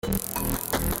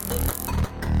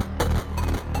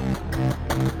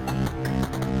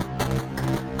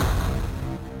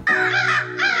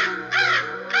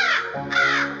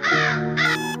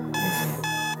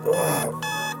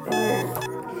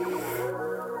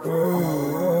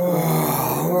Alright,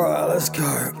 let's go.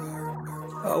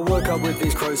 I woke up with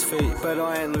these crow's feet, but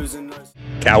I ain't losing those.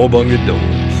 Cowabunga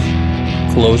doors.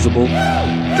 Closable,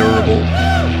 durable,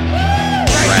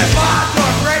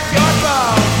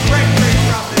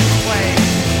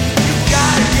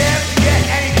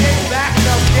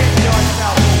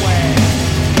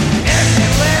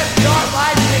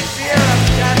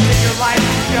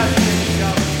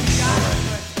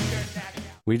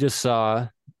 We just saw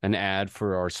an ad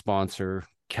for our sponsor,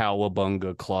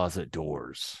 Cowabunga Closet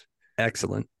Doors.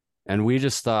 excellent. And we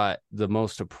just thought the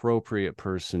most appropriate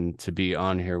person to be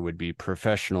on here would be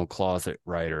professional closet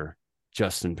writer,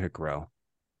 Justin Pickrell.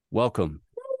 Welcome.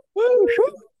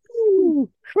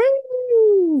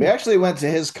 We actually went to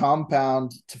his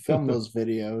compound to film those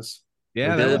videos.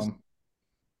 Yeah, that was,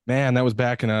 man, that was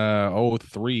back in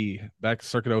 03, back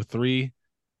circuit 03.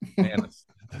 Man,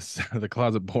 the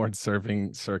closet board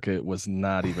surfing circuit was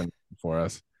not even for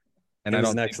us. And It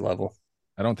was next level.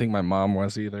 I don't think my mom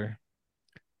was either.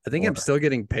 I think I'm still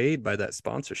getting paid by that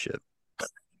sponsorship.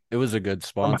 It was a good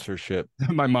sponsorship.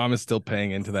 My mom is still paying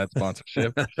into that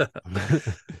sponsorship.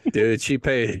 Dude, she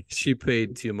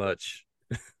paid too much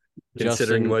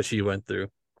considering what she went through.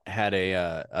 Had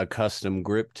a custom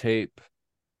grip tape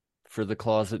for the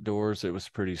closet doors. It was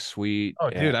pretty sweet.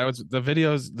 Oh, dude, the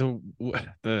videos,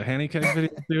 the handicap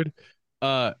videos, dude.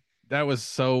 That was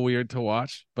so weird to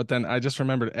watch. But then I just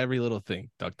remembered every little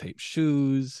thing: duct tape,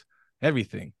 shoes,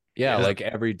 everything. Yeah, like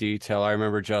every detail. I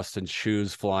remember Justin's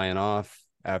shoes flying off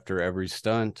after every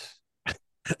stunt.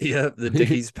 Yep, the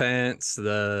Dickies pants.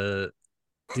 Dude,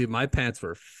 my pants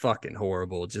were fucking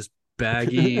horrible. Just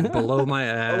baggy below my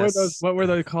ass. What were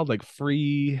they called? Like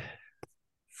free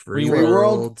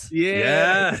world?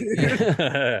 Yeah.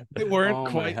 They weren't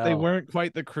Oh, they weren't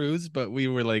quite the cruise, but we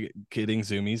were like getting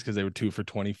zoomies because they were 2 for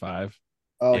 $25.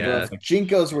 Oh, Yeah. bro, if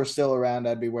Jinkos were still around,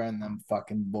 I'd be wearing them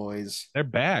fucking boys. They're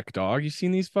back, dog. You seen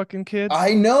these fucking kids?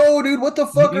 I know, dude. What the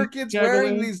fuck are kids Juggling.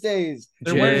 wearing these days?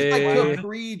 They're They're wearing wearing like Jay.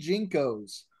 capri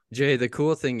Jinkos. Jay, the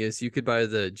cool thing is you could buy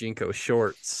the Jinko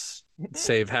shorts,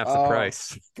 save half the Oh.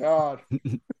 price. God.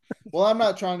 Well, I'm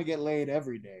not trying to get laid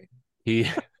every day. He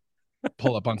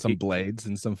Pull up on some blades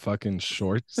and some fucking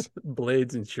shorts.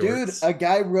 Blades and Dude, shorts. a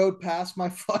guy rode past my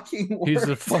fucking he's a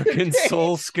work fucking today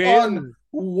soul skater. on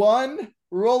one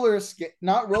roller skate,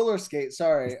 not roller skate,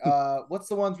 sorry. What's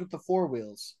the ones with the 4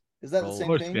 wheels? Is that the same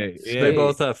Roller thing? skate, They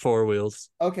both have 4 wheels.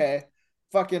 Okay.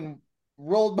 Fucking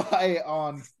rolled by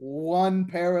on one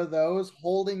pair of those,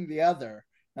 holding the other.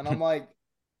 And I'm like,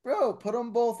 bro, put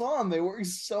them both on. They work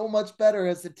so much better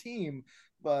as a team.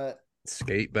 But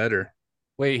Skate better.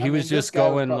 Wait, he I was mean, just this guy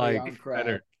was going probably like on crack.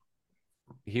 better.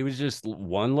 he was just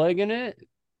one legging it,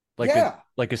 like Yeah.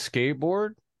 like a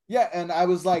skateboard. Yeah, and I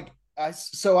was like, I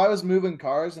was moving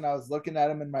cars and I was looking at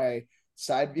him in my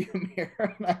side view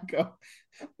mirror and I go,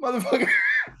 motherfucker,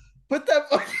 put that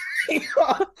fucking thing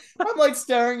on. I'm like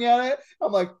staring at it.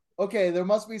 I'm like, okay, there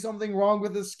must be something wrong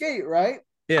with his skate, right?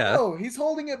 Yeah. Oh, he's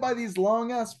holding it by these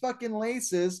long ass fucking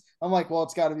laces. I'm like, well,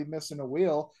 it's got to be missing a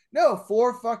wheel. No,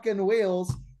 4 fucking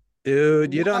wheels.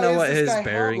 Dude, you don't Why know is what this his guy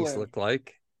bearings hobbling? look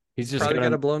like. He's just Probably got a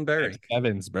gonna blown bearing.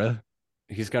 Evans, bro.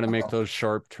 he's got to make those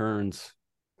sharp turns,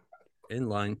 In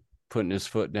line. putting his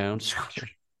foot down.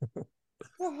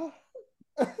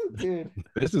 Dude,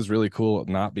 This is really cool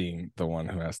not being the one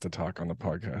who has to talk on the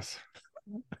podcast.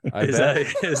 I Is bet.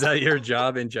 that your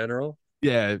job in general?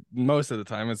 Yeah, most of the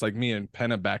time it's like me and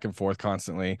Penna back and forth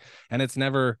constantly. And it's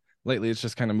never lately, it's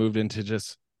just kind of moved into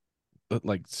just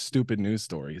like stupid news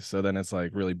stories. So then it's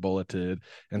like really bulleted.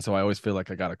 And so I always feel like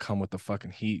I gotta come with the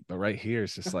fucking heat. But right here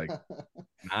it's just like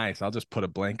nice. I'll just put a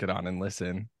blanket on and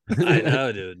listen. I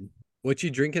know, dude. What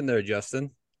you drinking there,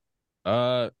 Justin?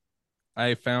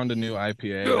 I found a new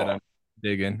IPA that I'm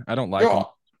digging. I don't like them,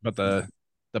 but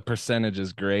the percentage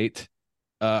is great.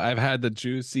 I've had the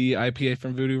juicy IPA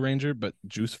from Voodoo Ranger, but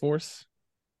Juice Force.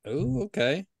 Oh,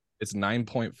 okay. It's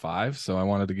 9.5, so I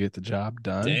wanted to get the job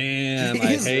done. Damn,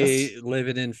 Jesus. I hate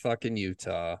living in fucking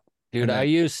Utah. Dude, And then- I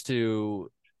used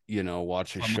to,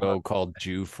 watch a show called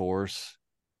Jew Force.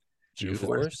 Jew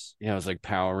Force? Yeah, it was like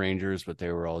Power Rangers, but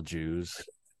they were all Jews.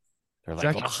 They're like,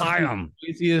 Jack- L'chaim.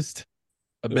 Craziest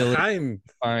ability to I'm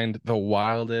find the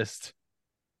wildest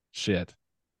shit.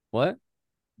 What?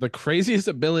 The craziest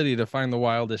ability to find the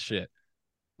wildest shit.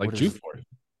 Like What is Juice it? Force.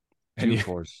 Jew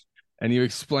Force. And you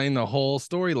explain the whole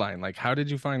storyline. Like, how did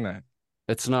you find that?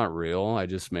 It's not real. I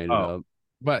just made it Oh. up.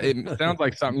 But it sounds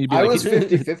like something you'd be I like, was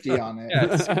 50-50 on it. Yeah,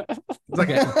 it's like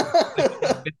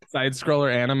a side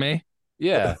scroller anime.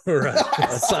 Yeah. Right.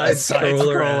 A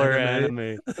Side-scroller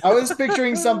anime. I was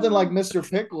picturing something like Mr.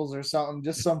 Pickles or something,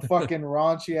 just some fucking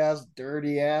raunchy ass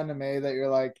dirty anime that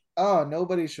you're like, oh,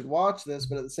 nobody should watch this,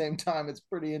 but at the same time, it's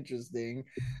pretty interesting.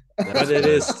 But it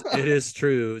is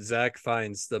true. Zach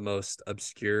finds the most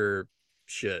obscure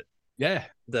shit Yeah.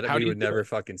 that How we do you would do never it?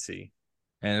 fucking see.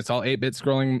 And it's all 8-bit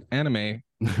scrolling anime.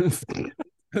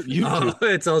 Oh, YouTube.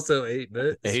 it's also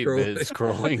 8-bit 8-bit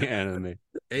scrolling. scrolling anime.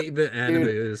 8-bit anime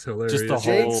Dude, is hilarious. just the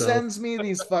Jake whole- sends me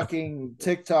these fucking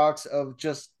TikToks of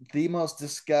just the most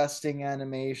disgusting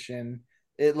animation.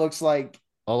 It looks like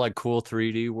Oh, like cool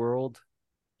 3D world.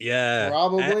 Yeah,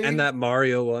 Probably. and that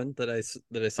Mario one that I sent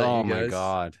Oh you my guys.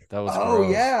 god, that was oh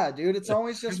gross. yeah, dude, it's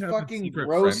always You just guys have a fucking secret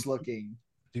gross friend? looking.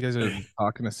 You guys are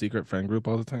talking a secret friend group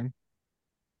all the time.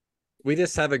 We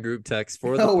just have a group text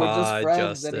for No, the we're just pod.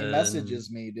 friends, Justin and he messages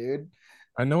me, dude.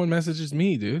 I no one messages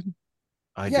me, dude.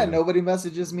 I Yeah, do. nobody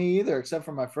messages me either, except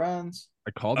for my friends.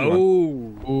 I called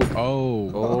you. On...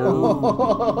 Oh,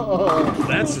 Oh,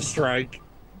 that's a strike.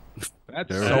 That's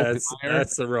There so it fire.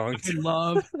 That's the wrong. I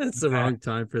love That's the wrong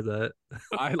time for that.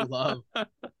 I love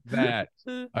that.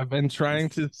 I've been trying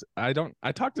to. I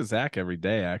talk to Zach every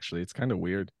day. Actually, it's kind of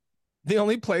weird. The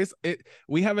only place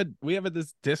we have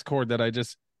this Discord that I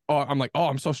just. Oh, I'm like, oh,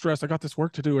 I'm so stressed. I got this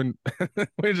work to do, and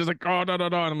we're just like, oh, no,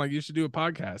 and I'm like, you should do a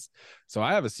podcast. So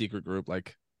I have a secret group,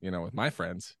 like with my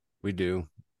friends. we do.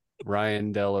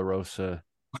 Ryan De La Rosa,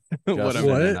 Whatever.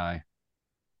 Justin, What? and I.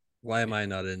 Why am I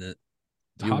not in it?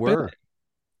 You Hop in. were.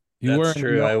 You That's were.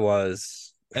 true. I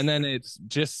was. And then it's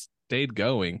just stayed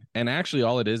going. And actually,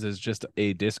 all it is just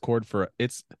a Discord for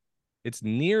it's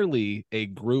nearly a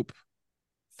group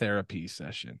therapy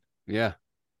session. Yeah.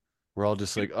 We're all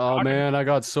just like, oh man, I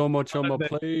got so much on my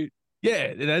plate.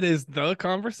 Yeah, that is the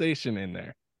conversation in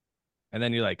there. And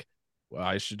then you're like, well,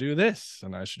 I should do this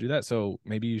and I should do that. So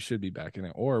maybe you should be back in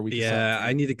it, or we. Can Yeah,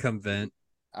 I need to come vent.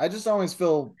 I just always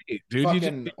feel dude,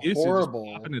 fucking you just horrible.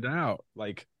 popping it out.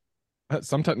 Like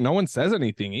sometimes no one says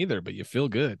anything either, but you feel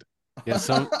good. Yeah,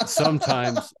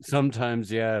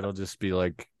 sometimes, yeah, it'll just be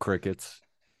like crickets.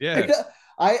 Yeah.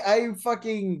 I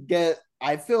fucking get.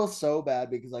 I feel so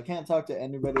bad because I can't talk to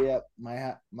anybody at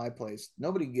my place.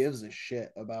 Nobody gives a shit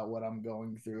about what I'm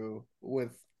going through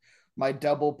with my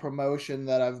double promotion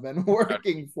that I've been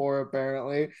working for,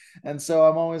 apparently. And so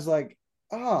I'm always like,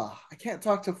 I can't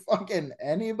talk to fucking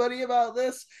anybody about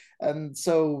this. And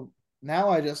so now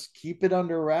I just keep it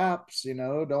under wraps,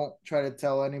 don't try to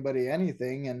tell anybody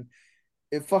anything. And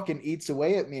it fucking eats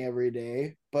away at me every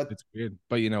day. But It's weird.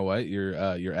 But you know what?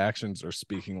 Your actions are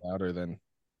speaking louder than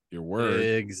your words.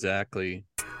 Exactly.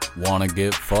 Wanna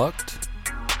get fucked?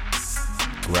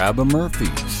 Grab a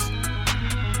Murphy's.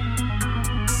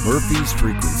 Murphy's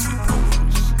Frequency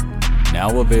Pose.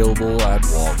 Now available at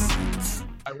Walgreens.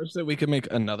 I wish that we could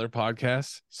make another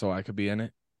podcast so I could be in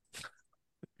it.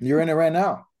 you're in it right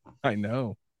now. I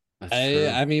know. That's true.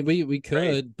 I mean, we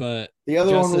could, but The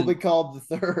other one will Justin- be called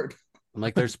the third.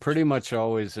 Like there's pretty much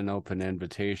always an open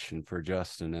invitation for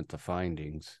Justin at the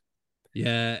findings.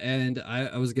 yeah. And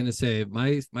I was gonna say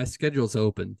my schedule's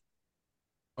open.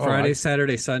 Oh, Friday,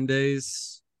 Saturday,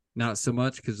 Sundays, not so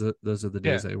much because those are the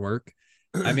days I work.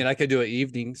 I mean, I could do it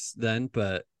evenings then,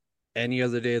 but any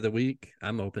other day of the week,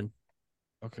 I'm open.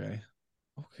 Okay.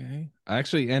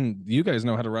 Actually, and you guys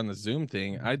know how to run the Zoom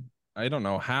thing. I don't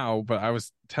know how, but I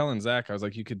was telling Zach, I was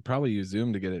like, you could probably use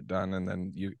Zoom to get it done, and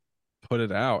then you put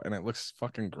it out, and it looks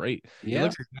fucking great. Yeah. It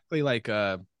looks exactly like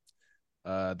the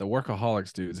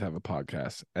Workaholics dudes have a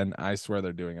podcast, and I swear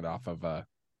they're doing it off of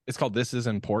it's called This Is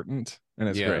Important, and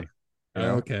it's Yeah. great. You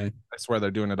know? Okay. I swear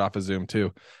they're doing it off of Zoom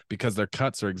too, because their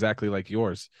cuts are exactly like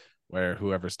yours, where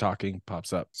whoever's talking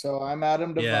pops up. So I'm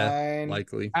Adam Yeah, Devine.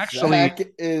 likely. Actually, Zach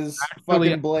is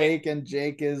fucking Blake, and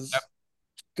Jake is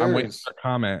I'm waiting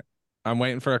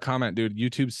Durs. for a comment. Dude.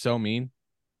 YouTube's so mean.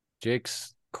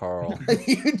 Jake's Carl.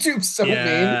 YouTube's so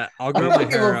yeah, I'll I grow don't my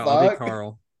give hair a out. I'll be fuck.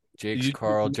 Carl. Jake's You-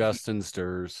 Carl, Justin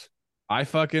Stirs. I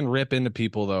fucking rip into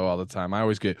people though all the time. I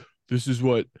always get, this is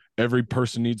what every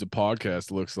person needs a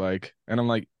podcast looks like, and I'm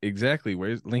like, exactly.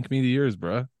 Where's link me to yours,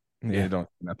 bro? Yeah, don't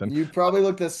nothing. mean. You probably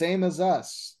look the same as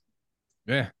us.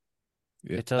 Yeah,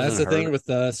 It That's doesn't the thing hurt. with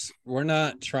us. We're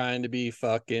not trying to be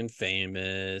fucking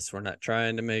famous. We're not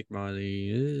trying to make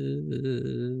money.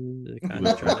 Kind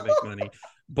of trying to make money.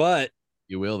 But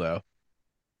you will though.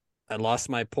 I lost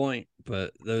my point.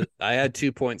 But I had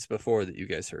 2 points before that you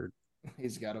guys heard.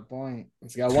 He's got a point.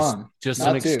 He's got one. Just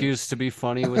Not an two. excuse to be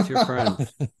funny with your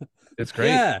friends. It's great.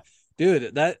 Yeah,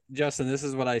 dude. Justin, this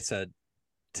is what I said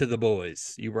to the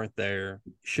boys. You weren't there.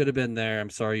 Should have been there. I'm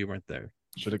sorry you weren't there.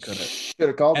 Should have cut it. Should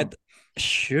have called him.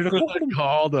 Should have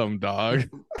Called him, dog.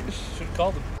 Should have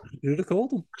called him. Who'd have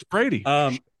called him? Brady.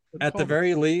 At the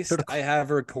very least, I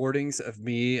have recordings of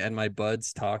me and my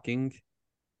buds talking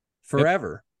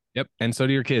forever. Yep. And so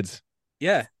do your kids.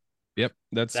 Yeah. Yep.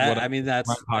 That's That, what I mean, my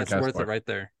that's podcast worth for. it right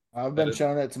there. I've been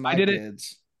showing it to my did it.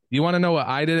 kids. You want to know what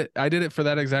I did it? I did it for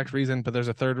that exact reason, but there's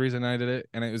a third reason I did it,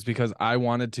 and it was because I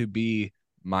wanted to be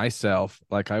myself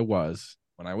like I was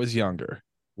when I was younger,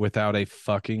 without a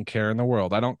fucking care in the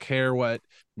world. I don't care what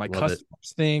my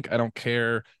customers think. I don't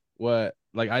care what,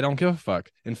 like, I don't give a fuck.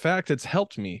 In fact, it's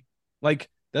helped me. Like,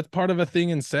 that's part of a thing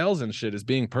in sales and shit, is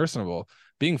being personable.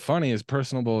 Being funny is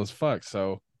personable as fuck.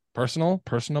 So personable.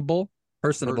 Personable.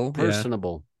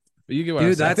 But you get what Dude,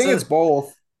 I'm saying. I think it's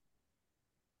both.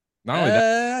 Not only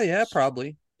that, yeah,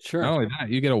 probably. Sure. not only that,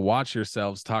 you get to watch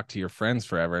yourselves talk to your friends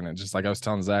forever. And it just, like I was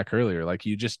telling Zach earlier, like,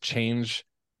 you just change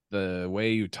the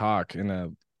way you talk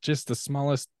in just the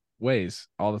smallest ways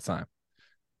all the time.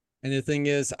 And the thing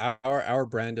is, our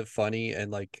brand of funny,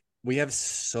 and like, we have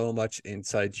so much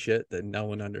inside shit that no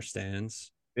one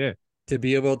understands. Yeah. To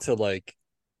be able to like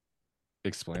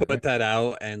Explain put that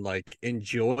out and like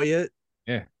enjoy it.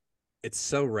 Yeah. It's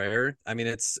so rare. I mean,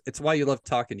 it's why you love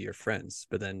talking to your friends,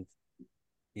 but then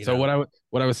so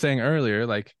what I was saying earlier,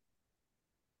 like,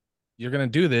 you're gonna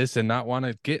do this and not want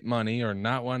to get money or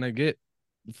not want to get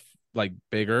like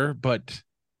bigger, but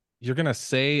you're gonna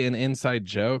say an inside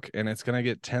joke and it's gonna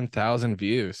get 10,000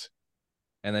 views,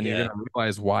 and then you're gonna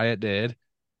realize why it did,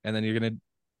 and then you're gonna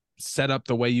set up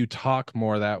the way you talk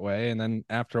more that way, and then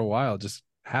after a while, it just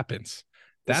happens.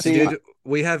 That's dude.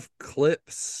 We have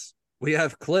clips. We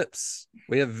have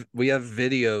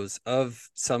videos of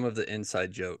some of the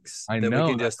inside jokes. I that know.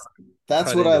 We can just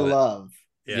That's what I love.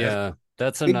 Yeah,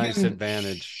 that's a nice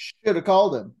advantage. Should have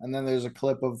called him. And then there's a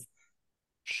clip of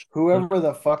whoever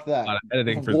the fuck that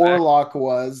warlock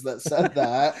was that said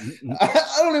that.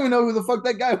 I don't even know who the fuck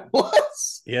that guy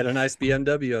was. He had a nice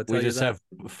BMW. We just have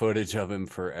footage of him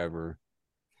forever.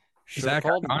 Zach,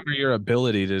 I honor your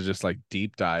ability to just like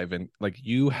deep dive, and like,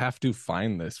 you have to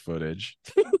find this footage.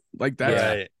 Like,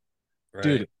 that's right.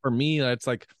 Dude, for me, it's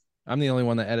like, I'm the only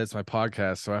one that edits my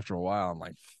podcast. So after a while, I'm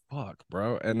like, fuck,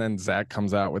 bro. And then Zach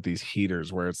comes out with these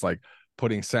heaters where it's like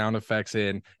putting sound effects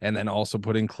in, and then also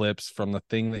putting clips from the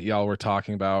thing that y'all were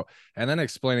talking about, and then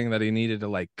explaining that he needed to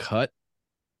like cut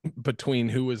between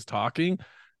who was talking.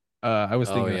 I was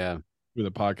thinking through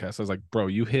the podcast, I was like, bro,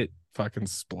 you hit fucking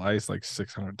splice like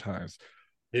 600 times.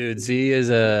 Dude, Z is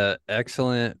a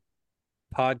excellent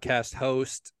podcast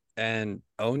host and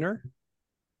owner.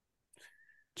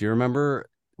 Do you remember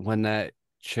when that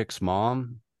chick's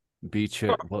mom beat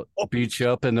you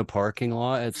up in the parking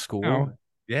lot at school? Oh,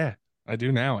 yeah, I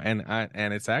do now, and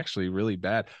it's actually really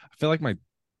bad. I feel like my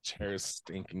chair is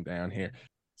stinking down here.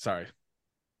 Sorry.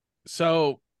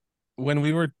 So when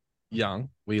we were young,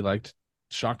 we liked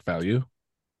shock value,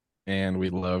 and we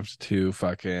loved to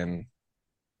fucking,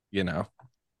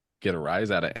 get a rise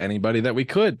out of anybody that we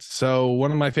could. So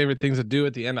one of my favorite things to do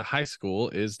at the end of high school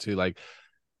is to like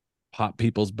pop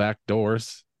people's back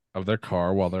doors of their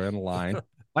car while they're in line.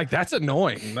 Like, that's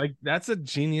annoying. Like, that's a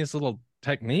genius little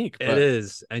technique. It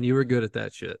is, and you were good at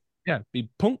that shit. Yeah, be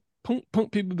punk.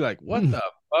 People be like, "What the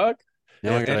fuck?"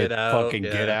 Now I gotta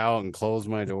get out and close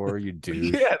my door. You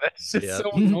douche. Yeah, that's just so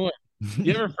annoying.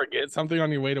 You ever forget something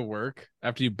on your way to work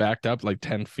after you backed up like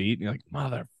 10 feet and you're like,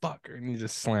 motherfucker, and you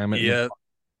just slam it? Yeah.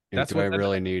 That's why I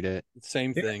really need it.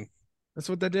 Same thing. That's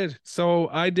what that did. So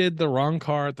I did the wrong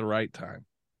car at the right time,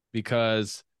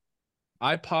 because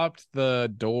I popped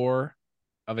the door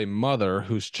of a mother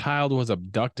whose child was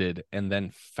abducted and then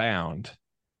found.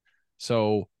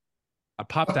 So I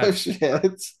popped that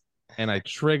shit, and I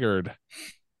triggered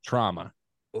trauma.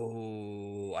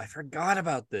 Oh, I forgot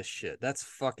about this shit. That's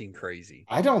fucking crazy.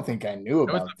 I don't think I knew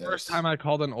about this. The first time I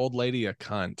called an old lady a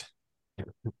cunt.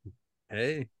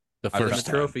 Hey, the first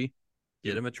trophy.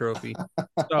 Get him a trophy.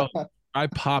 So I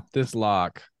popped this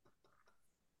lock,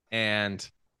 and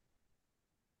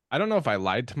I don't know if I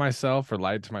lied to myself or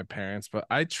lied to my parents, but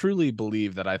I truly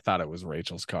believe that I thought it was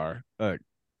Rachel's car.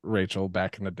 Rachel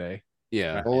back in the day.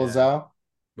 Yeah.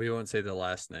 We won't say the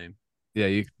last name.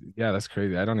 Yeah, that's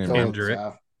crazy. I don't even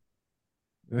remember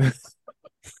it.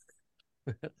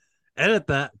 Edit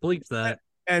that, bleep that.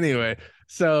 Anyway,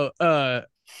 so I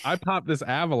popped this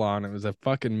Avalon. It was a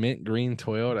fucking mint green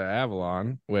Toyota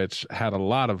Avalon, which had a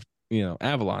lot of,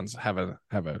 Avalons have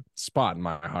a spot in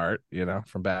my heart,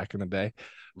 from back in the day.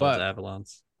 But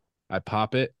Avalons. I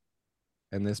pop it,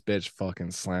 and this bitch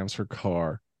fucking slams her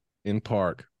car in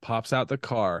park, pops out the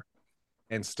car,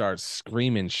 and starts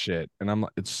screaming shit. And I'm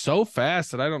like, it's so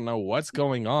fast that I don't know what's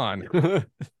going on.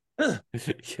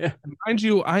 Yeah. Mind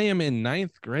you, I am in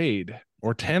 9th grade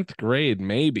or 10th grade,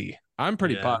 maybe. I'm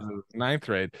pretty positive. 9th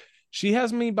grade. She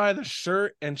has me by the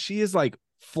shirt and she is like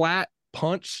flat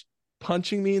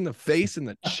punching me in the face and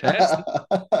the chest.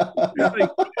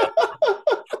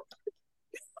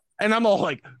 And I'm all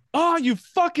like, oh, you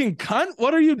fucking cunt.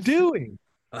 What are you doing?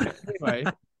 Anyway.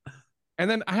 And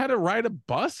then I had to ride a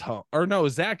bus home. Or no,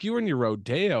 Zach, you were in your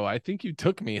rodeo. I think you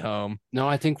took me home. No,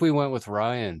 I think we went with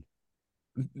Ryan.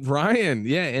 Ryan,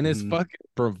 yeah, in his fucking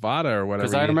bravado or whatever.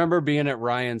 Because I remember being at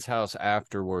Ryan's house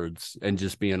afterwards and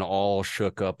just being all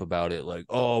shook up about it. Like,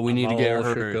 oh, we need to get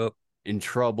her in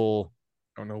trouble.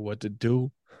 I don't know what to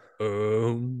do.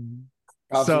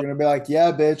 Cops are gonna be like,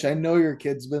 yeah, bitch, I know your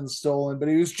kid's been stolen, but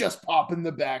he was just popping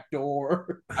the back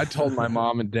door. I told my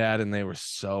mom and dad, and they were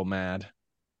so mad.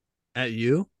 At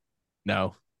you?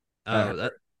 No. Oh,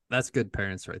 that's good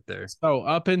parents right there. So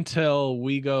up until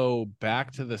we go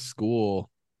back to the school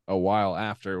a while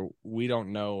after, we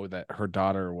don't know that her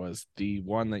daughter was the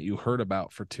one that you heard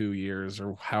about for 2 years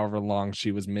or however long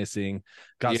she was missing,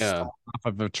 got stolen off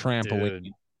of a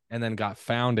trampoline, and then got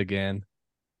found again.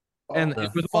 And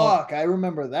it was I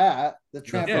remember that. The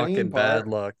trampoline fucking part. bad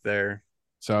luck there.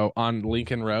 So on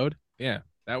Lincoln Road, yeah,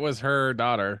 that was her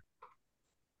daughter.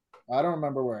 I don't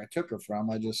remember where I took her from.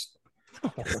 I just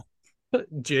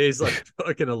Jay's like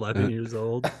fucking 11 years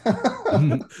old.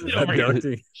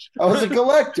 Abducting. I was a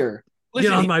collector.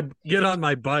 Get on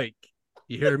my bike.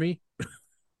 You hear me?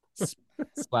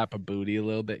 Slap a booty a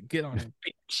little bit. Get on it,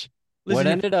 bitch. What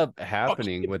ended up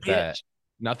happening with that?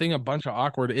 Nothing. A bunch of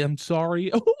awkward. I'm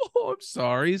sorry. Oh, I'm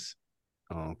sorry's.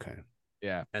 Oh, okay.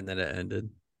 Yeah. And then it ended.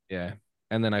 Yeah.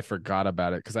 And then I forgot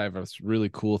about it because I have this really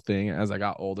cool thing as I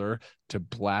got older to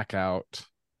black out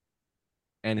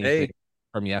anything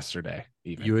from yesterday.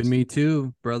 Even. You and me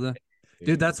too, brother.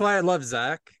 Dude, that's why I love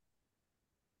Zach.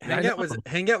 Hang out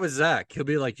with Zach. He'll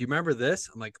be like, "You remember this?"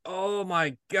 I'm like, "Oh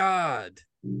my god."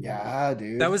 Yeah,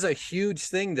 dude. That was a huge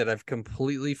thing that I've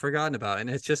completely forgotten about, and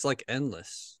it's just like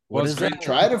endless. What is that?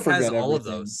 Try to forget all of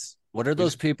everything. those. What are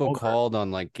those people called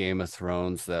on like Game of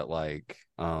Thrones that like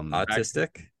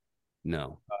autistic?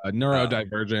 No.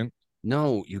 Neurodivergent.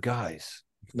 No, you guys.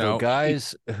 No. The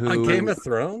guys who on Game of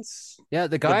Thrones? Yeah,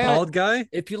 the guy, the bald guy.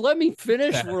 If you let me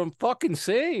finish what I'm fucking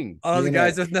saying. Oh, Munich. The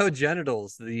guys with no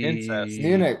genitals. The incest.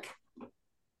 Munich.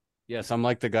 Yes, I'm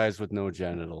like the guys with no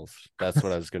genitals. That's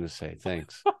what I was gonna say.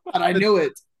 Thanks. And I knew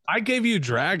it. I gave you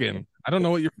dragon. I don't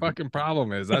know what your fucking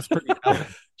problem is. That's pretty.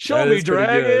 Show me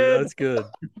dragon. Good. That's good.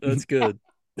 That's good.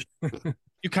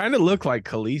 You kind of look like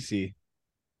Khaleesi.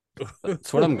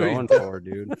 That's what I'm going for,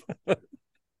 dude.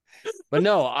 But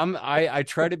no, I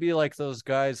try to be like those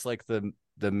guys, like the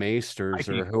maesters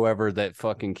or whoever that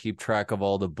fucking keep track of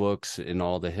all the books and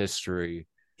all the history.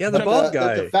 Yeah, the bald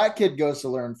guy. That the fat kid goes to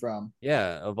learn from.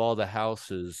 Yeah, of all the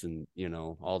houses and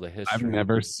all the history. I've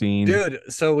never seen. Dude,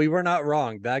 so we were not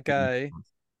wrong. That guy,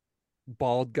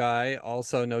 bald guy,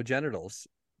 also no genitals.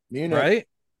 Munich. Right?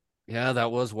 Yeah,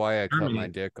 that was why I cut my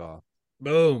dick off.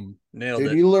 Boom. Nailed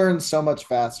it. You learn so much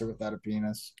faster without a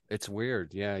penis. It's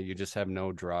weird. Yeah, you just have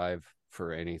no drive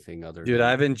for anything other Dude, than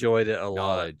I've enjoyed it a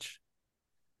lot.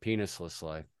 Penisless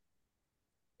life.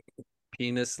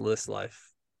 Penisless life.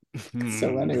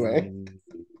 So anyway.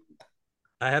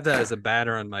 I have that as a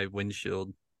banner on my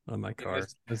windshield on my car.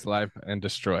 This life and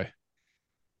destroy.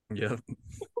 Yep.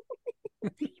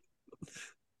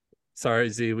 Sorry,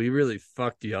 Z. We really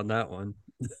fucked you on that one.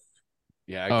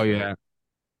 Yeah.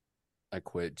 I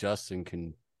quit. Justin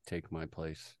can take my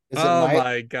place.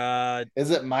 My god! Is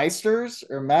it Meisters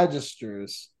or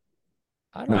Magisters?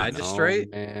 I don't Magistrate?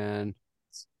 know, man.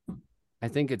 I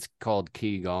think it's called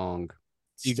Qi Gong.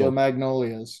 Still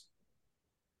Magnolias.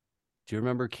 Do you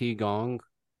remember Qi Gong?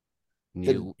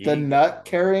 The nut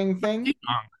carrying thing?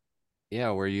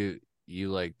 Yeah, where you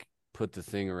like put the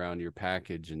thing around your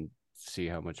package and see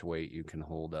how much weight you can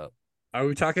hold up. Are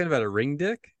we talking about a ring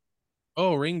dick?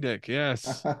 Oh, ring dick,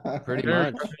 yes. Pretty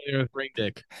much. With ring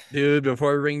dick. Dude,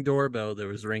 before Ring Doorbell, there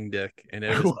was ring dick, and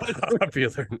it was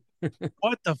popular.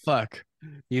 What the fuck?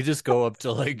 You just go up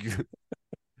to like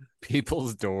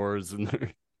people's doors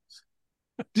and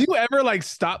do you ever like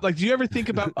stop? Like, do you ever think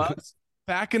about us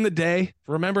back in the day?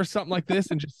 Remember something like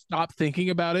this and just stop thinking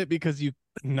about it because you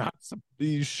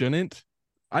shouldn't?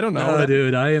 I don't know. No,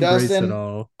 dude, I embrace Justin, it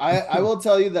all. I will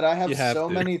tell you that I have so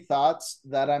to. many thoughts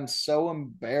that I'm so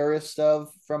embarrassed of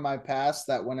from my past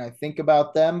that when I think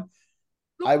about them,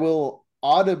 I will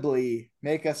audibly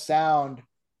make a sound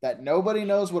that nobody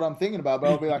knows what I'm thinking about,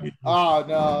 but I'll be like, oh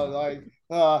no, like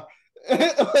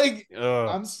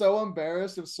I'm so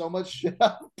embarrassed of so much shit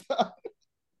I've done.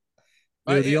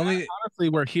 Dude, honestly,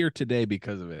 we're here today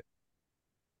because of it.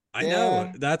 I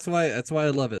know. That's why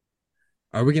I love it.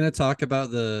 Are we gonna talk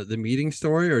about the meeting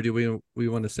story, or do we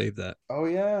want to save that? Oh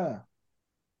yeah.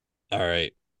 All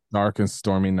right. Dark and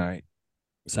stormy night.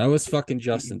 So I was fucking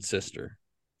Justin's sister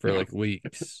for like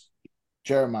weeks.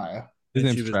 Jeremiah. His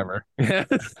And name's she was-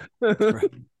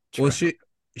 Trevor. Well,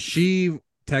 she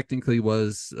technically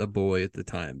was a boy at the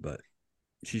time, but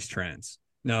she's trans.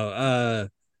 No,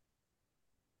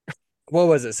 what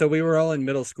was it? So we were all in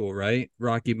middle school, right?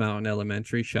 Rocky Mountain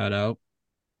Elementary, shout out.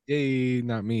 Yay,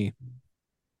 not me.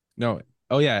 No.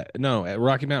 Oh yeah, no. At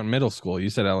Rocky Mountain Middle School. You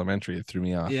said elementary. It threw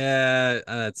me off. Yeah,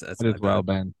 that's Might my as well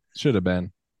bad. been. Should have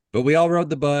been. But we all rode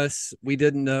the bus. We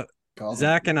didn't know. Call him.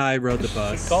 Zach and I rode the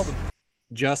bus. Called him.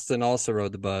 Justin also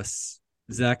rode the bus.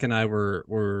 Zach and I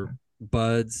were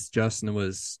buds. Justin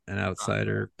was an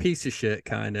outsider, piece of shit,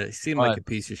 kind of. He seemed like a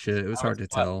piece of shit. It was hard to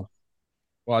tell.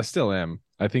 Well, I still am.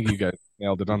 I think you guys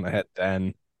nailed it on the head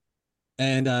then.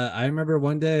 And I remember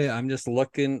one day I'm just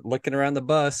looking around the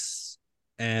bus,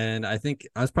 and I think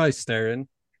I was probably staring.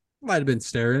 Might have been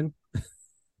staring.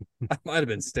 I might have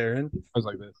been staring. I was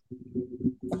like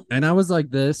this. And I was like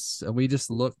this, and we just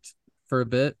looked for a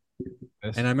bit.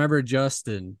 This. And I remember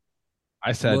Justin.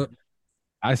 I said, look-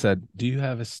 do you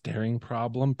have a staring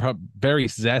problem? Very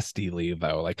zestily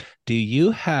though. Like, do you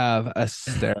have a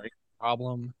staring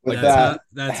problem? With Like that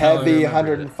that's how I heavy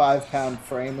remembered it. 105-pound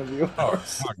frame of yours.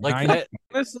 Fuck, Like 90 that.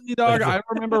 Honestly, dog, I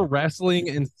remember wrestling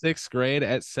in 6th grade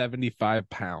at 75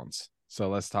 pounds. So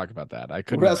let's talk about that. I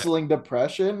couldn't. Wrestling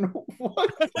depression.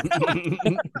 What?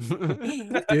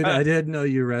 Dude, I didn't know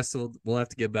you wrestled. We'll have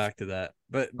to get back to that.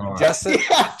 But All right. Justin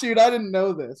Yeah, dude, I didn't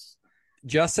know this.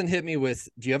 Justin hit me with,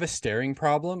 "Do you have a staring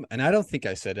problem?" And I don't think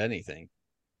I said anything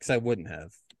because I wouldn't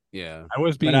have. Yeah. I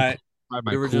was being. But I by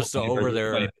my We were cool just over neighbor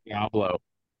there. playing Diablo.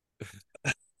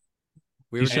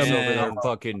 We were He just showed over me- there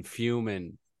fucking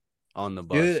fuming on the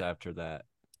bus Dude. after that.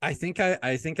 I think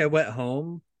I went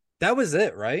home. That was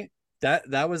it, right?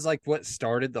 That was like what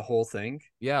started the whole thing.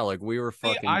 Yeah, like we were See,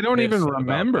 fucking. I don't even pissed about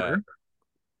remember. that.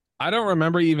 I don't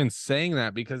remember even saying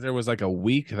that because there was like a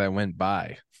week that went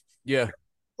by. Yeah.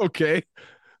 Okay.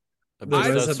 There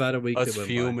Just was us, about a week us that went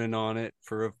by. fuming on it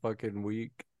for a fucking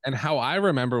week. And how I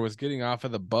remember was getting off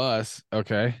of the bus.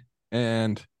 Okay.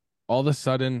 And all of a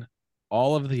sudden,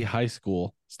 all of the high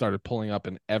school started pulling up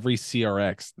in every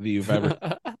CRX that you've ever.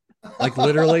 Like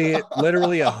literally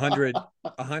 100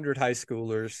 high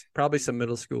schoolers, probably some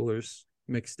middle schoolers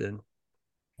mixed in.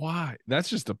 Why? That's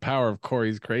just the power of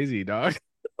Corey's crazy, dog.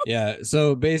 Yeah.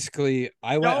 So basically,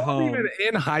 I went Y'all home. aren't even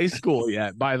in high school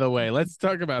yet, by the way. Let's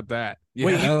talk about that. Yeah.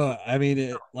 Wait, no, I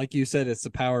mean, like you said, it's the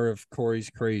power of Corey's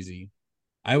crazy.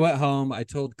 I went home. I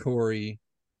told Corey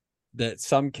that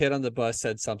some kid on the bus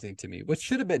said something to me, which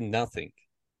should have been nothing.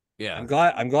 Yeah. I'm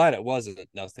glad it wasn't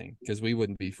nothing because we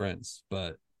wouldn't be friends.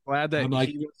 But Glad that I'm like-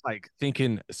 he was like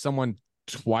thinking someone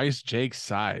twice Jake's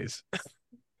size.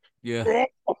 Yeah.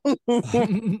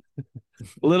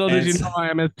 Little did you And- know I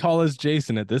am as tall as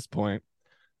Jason at this point.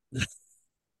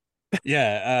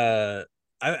 yeah,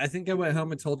 I think I went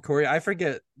home and told Corey. I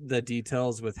forget the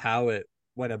details with how it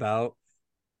went about.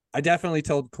 I definitely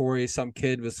told Corey some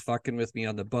kid was fucking with me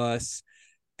on the bus,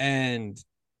 and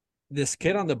this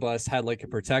kid on the bus had like a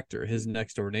protector, his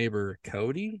next door neighbor,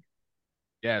 Cody.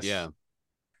 Yes. Yeah.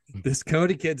 This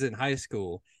Cody kid's in high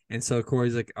school. And so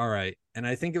Corey's like, all right. And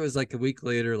I think it was like a week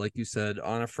later, like you said,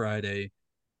 on a Friday.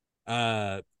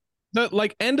 The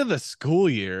like end of the school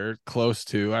year, close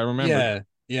to. I remember.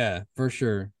 Yeah, for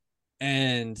sure.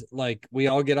 And like we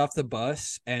all get off the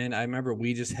bus, and I remember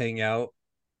we just hang out.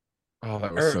 Oh,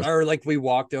 that was Or like we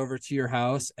walked over to your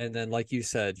house, and then like you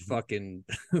said, fucking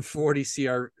 40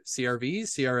 CRVs,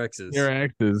 CRXs.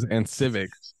 CRXs and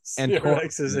Civics and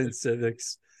CRXs and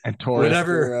Civics. and Taurus.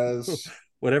 Whatever. Whereas,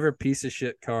 Whatever piece of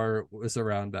shit car was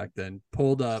around back then,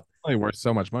 pulled up. Only worth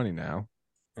so much money now.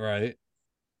 Right,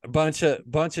 a bunch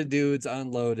of dudes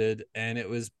unloaded, and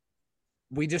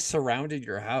we just surrounded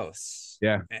your house.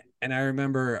 Yeah. And I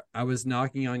remember I was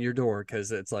knocking on your door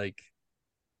because it's like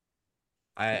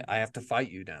I have to fight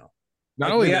you now. Not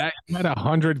Like, only we that, you had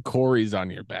 100 Corys on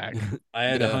your back. I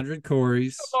had Yeah. 100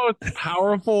 Corys. The most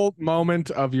powerful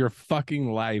moment of your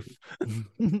fucking life.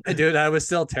 Dude, I was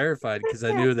still terrified because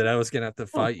I knew that I was gonna have to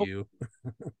fight you.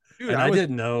 Dude, And I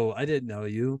didn't know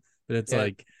you, but it's Yeah.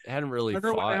 like Hadn't really Trevor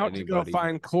went fought out to go anybody.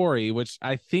 find Corey, which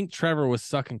I think Trevor was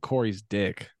sucking Corey's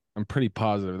dick. I'm pretty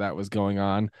positive that was going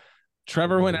on.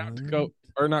 Trevor went out to go,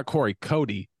 or not Corey,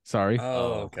 Cody. Sorry.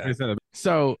 oh, okay. I said it.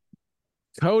 So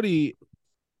Cody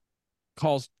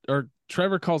calls, or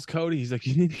Trevor calls Cody. He's like,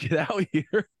 "You need to get out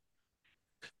here."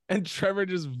 And Trevor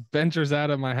just ventures out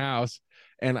of my house,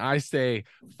 and I stay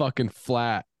fucking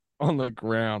flat on the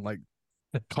ground, like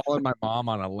calling my mom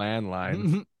on a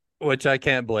landline. Which I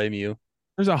can't blame you.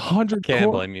 There's 100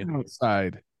 Can't blame you.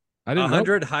 outside. I didn't know.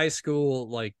 100 high school,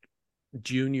 like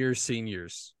juniors,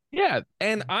 seniors. Yeah,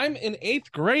 and I'm in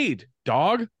 8th grade,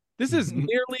 dog. This is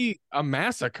nearly a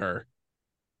massacre.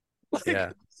 Like,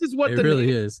 Yeah. this is what It the really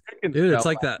name is. fucking Dude, it's felt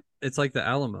like that. It's like the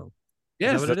Alamo.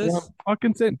 Yes, is that what it that's is? I'm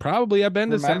fucking saying. Probably I've been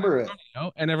to San Remember it.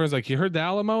 Antonio, and everyone's like, "You heard the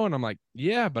Alamo?" And I'm like,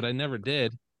 "Yeah, but I never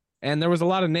did." And there was a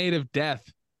lot of native death,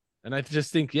 and I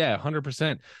just think, yeah,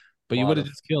 100%. But you would have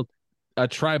just killed a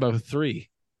tribe of 3.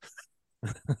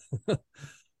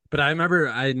 But I remember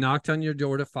I knocked on your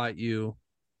door to fight you,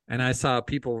 and I saw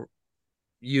people,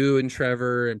 you and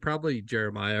Trevor and probably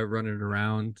Jeremiah running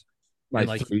around. My and,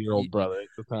 like, 3-year-old brother at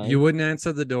the time. You wouldn't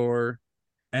answer the door.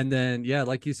 And then, yeah,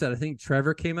 like you said, I think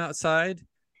Trevor came outside,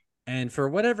 and for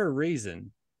whatever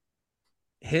reason,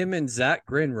 him and Zach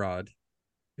Grinrod,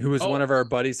 who was one of our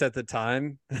buddies at the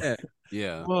time,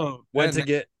 Yeah. Whoa, went to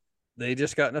get, they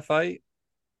just got in a fight.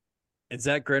 And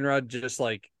Zach Grinrod just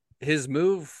like, his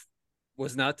move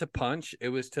was not to punch, it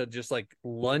was to just like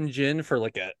lunge in for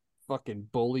like a fucking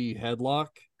bully headlock.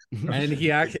 And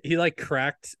he like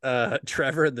cracked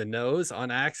Trevor in the nose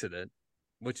on accident,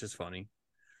 which is funny.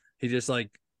 He just like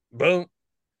boom,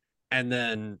 and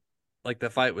then like the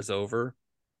fight was over.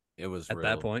 It was at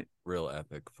that point. Real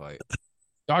epic fight.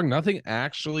 Dog, nothing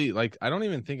actually, like, I don't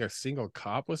even think a single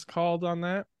cop was called on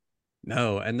that.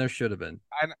 No, and there should have been.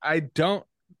 And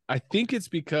I think it's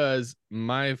because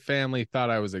my family thought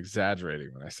I was exaggerating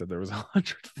when I said there was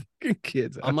 100 fucking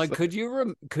kids. I'm like, could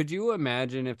you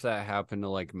imagine if that happened to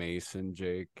like Mason,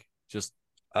 Jake? Just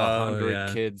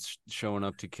 100 kids showing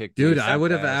up to kick. Dude, I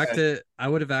would have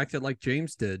acted like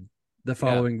James did the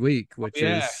following week, which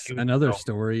is another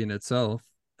story in itself.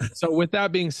 So with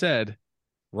that being said,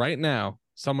 right now,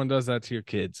 someone does that to your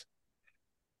kids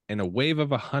in a wave of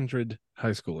 100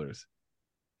 high schoolers.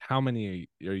 How many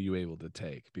are you able to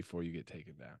take before you get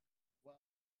taken down?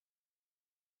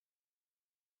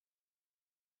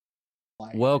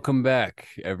 Welcome back,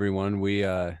 everyone. We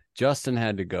Justin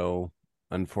had to go,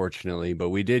 unfortunately, but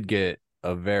we did get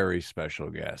a very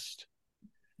special guest.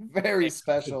 Very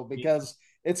special, because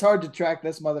it's hard to track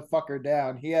this motherfucker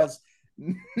down. He has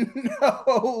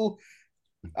no,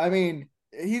 I mean,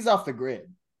 he's off the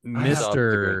grid.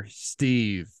 Mr.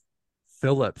 Steve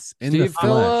Phillips in Steve the flesh.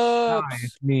 Phillips. Hi,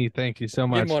 it's me. Thank you so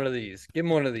much. Give him one of these. Give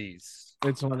him one of these.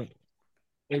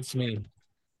 It's me.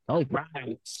 Oh,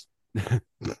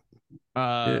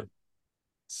 right.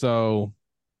 So,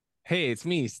 hey, it's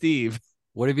me, Steve.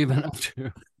 What have you been up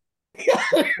to?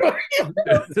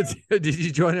 Did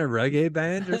you join a reggae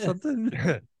band or something?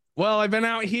 Well, I've been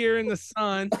out here in the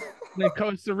sun in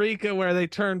Costa Rica, where they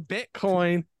turn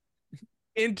Bitcoin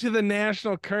into the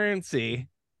national currency.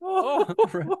 Oh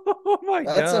my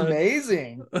God. That's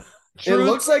amazing. It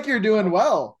looks like you're doing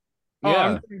well. Oh, yeah.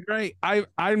 I'm doing great.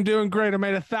 I'm doing great. I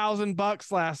made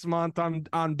 $1,000 last month on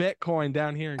Bitcoin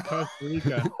down here in Costa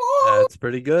Rica. That's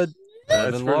pretty good.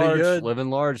 That's Living pretty large, good. living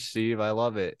large, Steve. I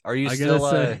love it. Are you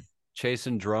still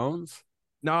chasing drones?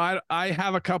 No, I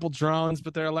have a couple drones,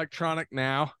 but they're electronic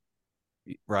now.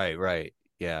 Right.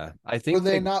 Yeah, I think Were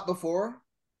they not before?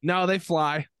 No, they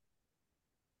fly.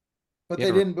 But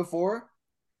they didn't before?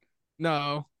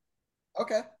 No.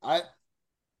 Okay.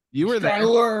 You were there. I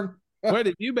learn. What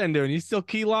have you been doing? You still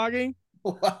key logging?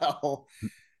 Wow.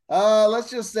 Let's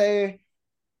just say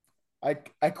I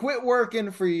quit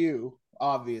working for you,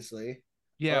 obviously.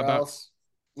 Yeah, else,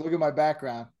 look at my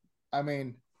background. I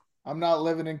mean, I'm not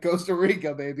living in Costa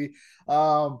Rica, baby.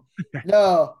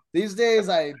 No, these days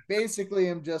I basically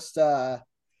am just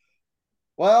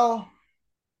well,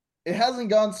 it hasn't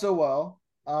gone so well.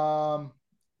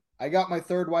 I got my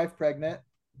 3rd wife pregnant.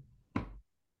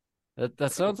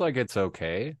 That sounds like it's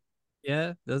okay.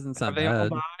 Yeah, doesn't sound they all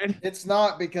bad. died? It's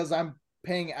not, because I'm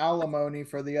paying alimony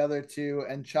for the other 2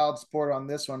 and child support on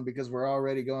this one, because we're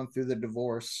already going through the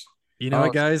divorce. You know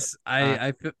what, guys?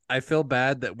 I feel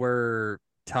bad that we're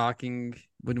talking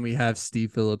when we have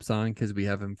Steve Phillips on, because we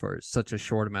have him for such a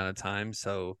short amount of time.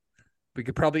 So we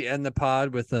could probably end the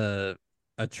pod with a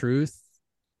truth.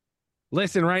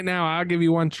 Listen, right now, I'll give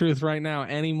you one truth right now.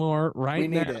 Anymore right we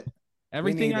now. Need it.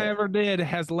 Everything I ever did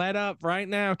has led up right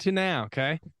now to now,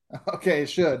 okay? Okay, it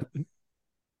should.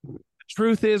 The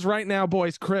truth is right now,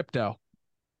 boys, crypto.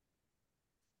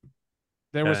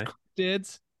 There was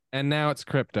cryptids, and now it's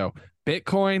crypto.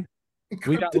 Bitcoin,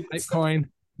 we got Litecoin.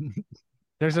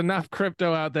 There's enough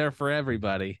crypto out there for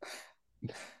everybody.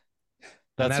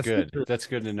 That's good. That's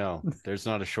good to know. There's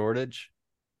not a shortage.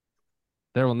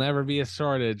 There will never be a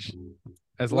shortage.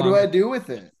 What do I do with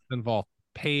it? Involved.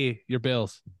 Pay your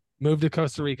bills. Move to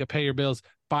Costa Rica. Pay your bills.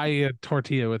 Buy a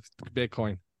tortilla with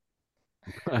Bitcoin.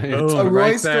 It's A Boom,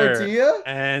 Royce there. tortilla?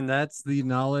 And that's the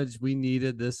knowledge we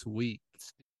needed this week.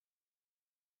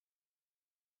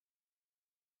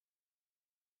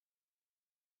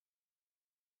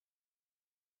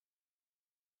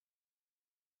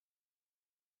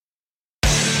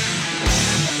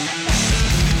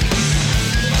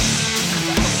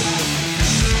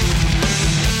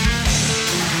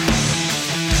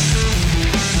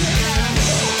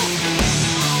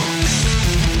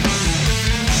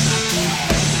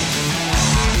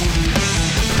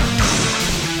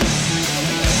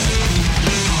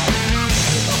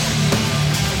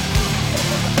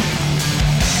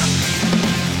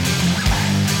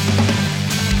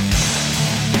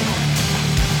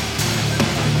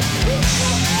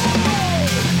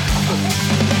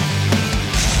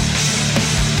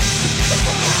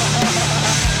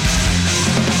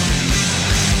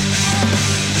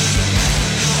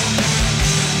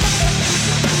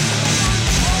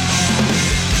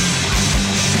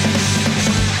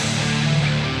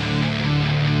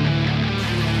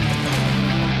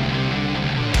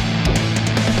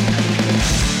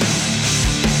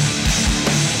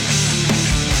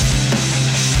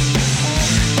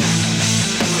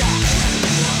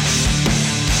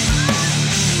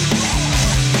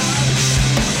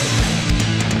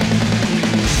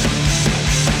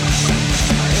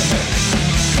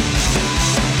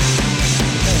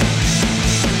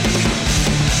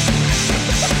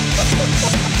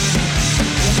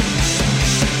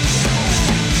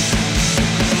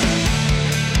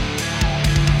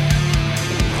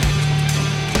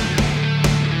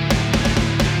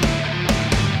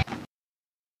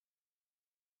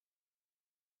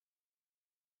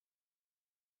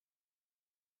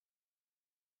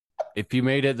 If you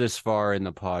made it this far in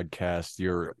the podcast,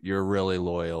 you're really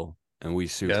loyal, and we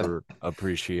super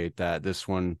appreciate that. This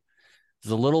one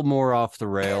is a little more off the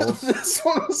rails. This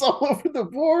one was all over the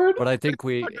board. But I think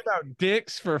we Talking about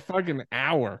dicks for a fucking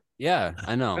hour. Yeah,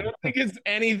 I know. I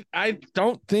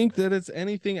don't think that it's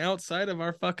anything outside of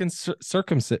our fucking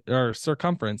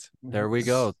circumference. There we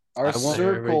go. Our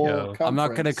circle. I'm not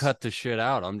going to conference. cut the shit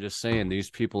out. I'm just saying these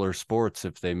people are sports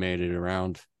if they made it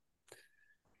around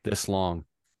this long.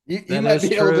 You That might is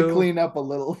be able to true. clean up a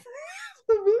little.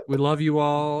 We love you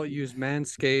all. Use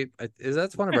Manscaped.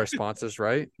 That's one of our sponsors,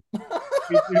 right? We do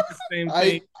the same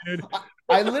thing, dude.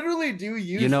 I literally do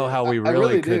use. You know it. how we I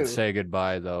really could do. say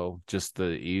goodbye, though, just the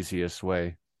easiest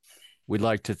way. We'd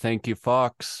like to thank you,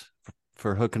 Fox,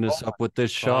 for hooking us up with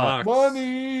this shot.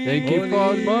 Money. Thank you,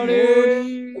 Fox.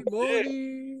 Money.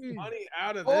 Money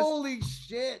out of this. Holy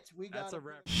shit! We got That's a it.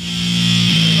 rep.